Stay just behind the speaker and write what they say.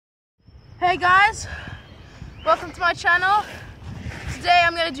Hey guys, welcome to my channel. Today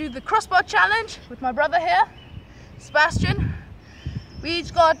I'm going to do the crossbar challenge with my brother here, Sebastian.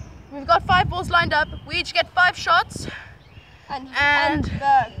 We've got 5 balls lined up. We each get 5 shots. And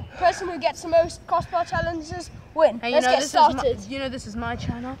the person who gets the most crossbar challenges win. And Let's get started. You know this is my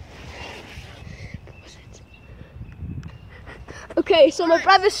channel. Okay, so my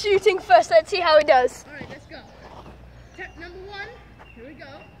brother's shooting first. Let's see how he does. Alright, let's go. Tip number 1. Here we go.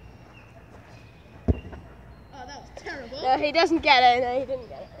 Oh, that was terrible. No, he doesn't get it. No, he didn't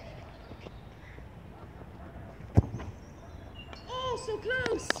get it. Oh, so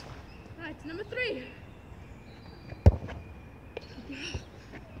close. Alright, number 3.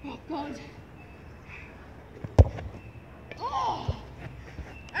 Oh, God. Oh!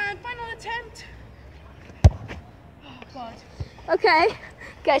 And final attempt. Oh, God. Okay,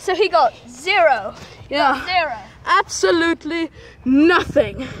 so he got 0. Yeah. 0. Absolutely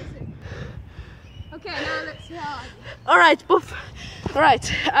nothing. Okay, now let's see how. Alright,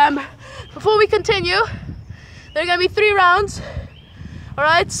 before we continue, there are going to be 3 rounds.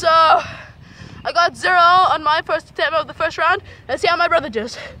 Alright, so I got 0 on my first attempt of the first round. Let's see how my brother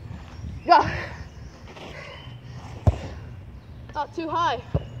does. Go. Not too high.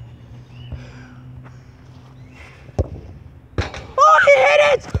 Oh, he hit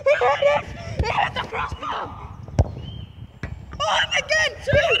it! He hit it! He hit the crossbar! Oh, and again!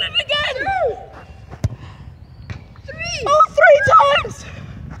 He hit it again! 3! Oh, 3 times!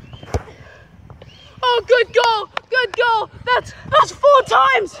 Oh, good goal! Good goal! That's 4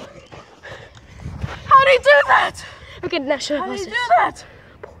 times! How did he do that? Okay, now show How us. did he do that?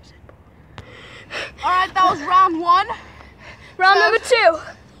 Alright, that was round 1. Round number 2.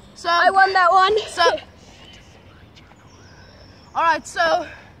 So I won that one. Alright, so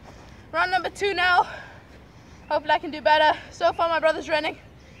round number 2 now. Hopefully I can do better. So far my brother's running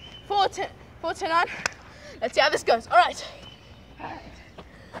 4-10 on. Let's see how this goes. Alright.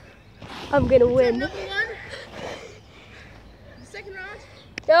 I'm gonna win. Number 1. The second round.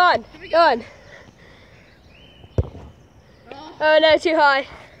 Go on, go on. Oh no, too high.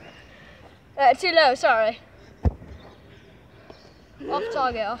 Too low, sorry. Off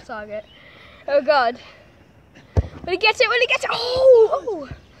target. Oh God. Will he get it? Will he get it? Oh!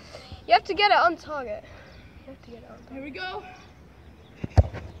 You have to get it on target. Here we go.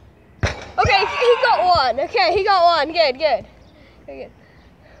 Okay, he got one. Okay, he got one. Good.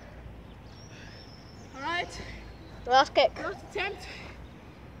 Alright. Last kick. Last attempt.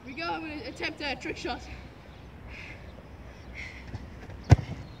 Here we go. I'm going to attempt a trick shot.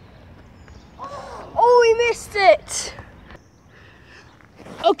 Oh, he missed it.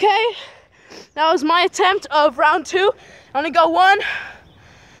 Okay. That was my attempt of round 2. I only got 1.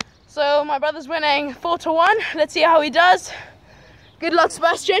 So my brother's winning 4-1. Let's see how he does. Good luck,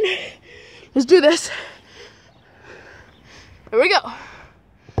 Sebastian. Let's do this. Here we go.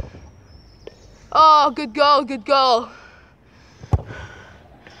 Oh, good goal.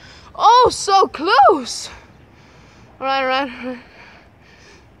 Oh, so close. All right.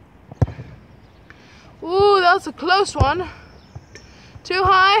 Ooh, that was a close one. Too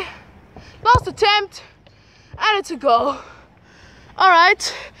high. Last attempt. And it's a goal. All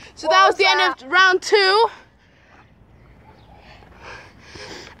right. So that was the end of round 2.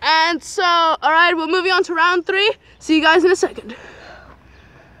 And so, all right, we're moving on to round 3. See you guys in a second.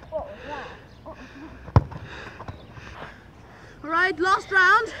 What was that? All right, last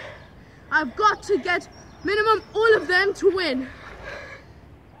round. I've got to get minimum all of them to win.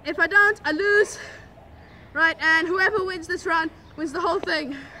 If I don't, I lose. Right, and whoever wins this round wins the whole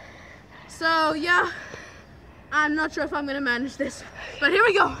thing. So, yeah, I'm not sure if I'm going to manage this. But here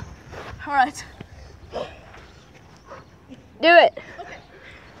we go. All right. Do it. Okay.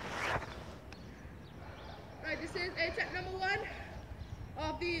 Right, this is attempt number 1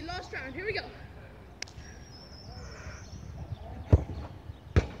 of the last round. Here we go.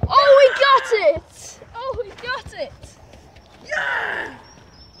 Oh, we got it. Yeah!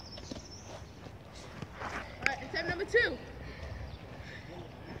 Alright, attempt number 2.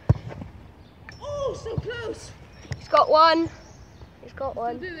 Oh, so close. He's got one.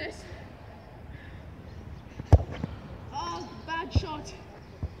 We'll do this. Oh, bad shot.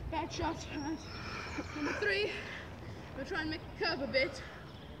 Right. Number 3. We'll try and make it curve a bit.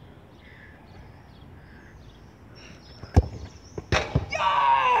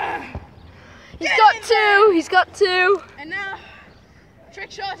 Yeah! He's got two. And now,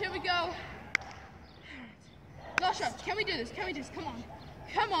 trick shot, here we go. Last shot, can we do this?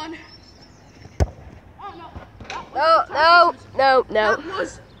 Come on. Oh no. No. That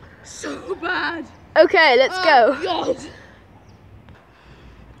was so bad. Okay, let's go. God.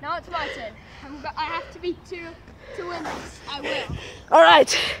 Now it's my turn. I have to beat 2 to win this. I will. All right.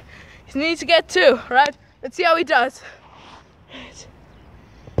 He needs to get 2, right? Let's see how he does.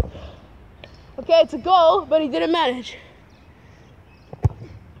 Okay, it's a goal, but he didn't manage.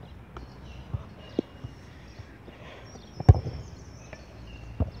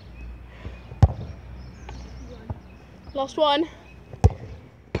 Lost 1.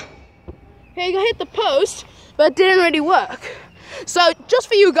 Okay, you hit the post, but it didn't really work. So just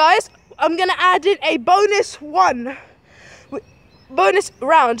for you guys, I'm gonna add in a bonus round.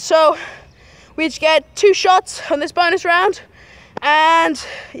 So we each get 2 shots on this bonus round, and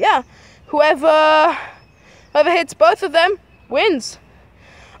yeah, whoever hits both of them wins.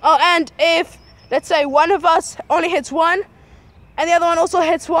 Oh, and if let's say one of us only hits 1, and the other one also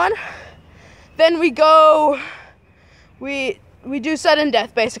hits 1, then we do sudden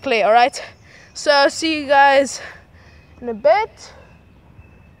death basically. All right. So see you guys in a bit.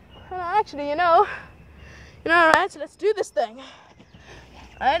 Actually, you know, right? So let's do this thing.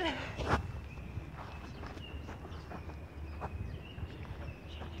 Right?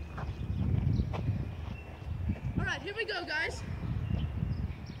 All right, here we go, guys.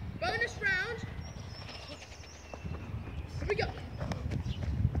 Bonus round. Here we go.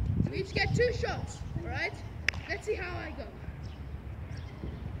 So we each get 2 shots. All right. Let's see how I go.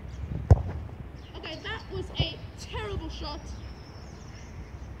 Okay, that was a terrible shot.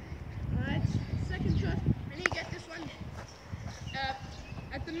 Alright, second shot. I need to get this one.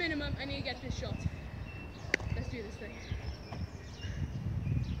 At the minimum, I need to get this shot. Let's do this thing.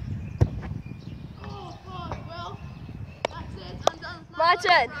 Oh, God, well, that's it. I'm done with my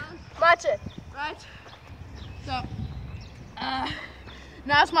round. My turn. Right. So,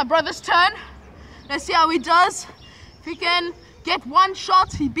 now it's my brother's turn. Let's see how he does. If he can get 1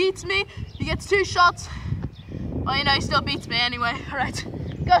 shot, he beats me. If he gets 2 shots, well, you know, he still beats me anyway. All right,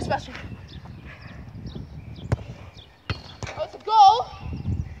 go, Sebastian. Oh, it's a goal.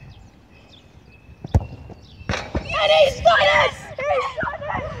 And he's done it! He's done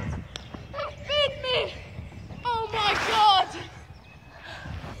it! He beat me! Oh my God!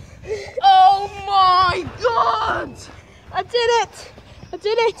 Oh my God! I did it! I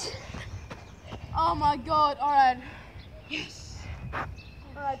did it! Oh my God, all right. Yes. All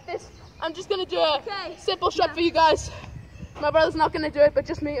right, I'm just gonna do a simple shot for you guys. My brother's not gonna do it, but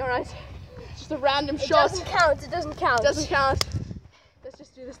just me, all right? Just a random shot. It doesn't count, it doesn't count. It doesn't count. Let's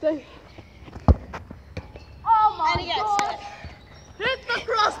just do this thing. Oh my God. Hit the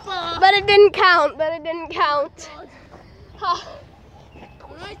crossbar. But it didn't count, All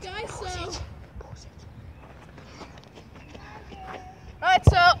right, guys, so. All right,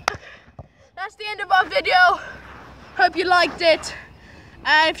 so that's the end of our video. Hope you liked it.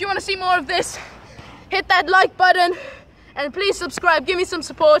 And if you want to see more of this, hit that like button and please subscribe. Give me some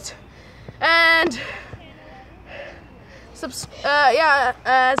support. And yeah,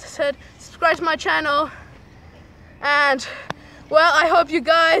 as I said, subscribe to my channel. And well, I hope you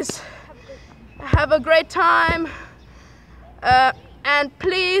guys have a great time. And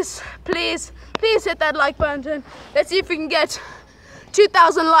please hit that like button. Let's see if we can get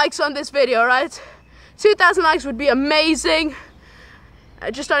 2,000 likes on this video, right? 2,000 likes would be amazing.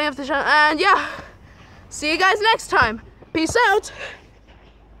 Just starting off the channel, and yeah, see you guys next time. Peace out.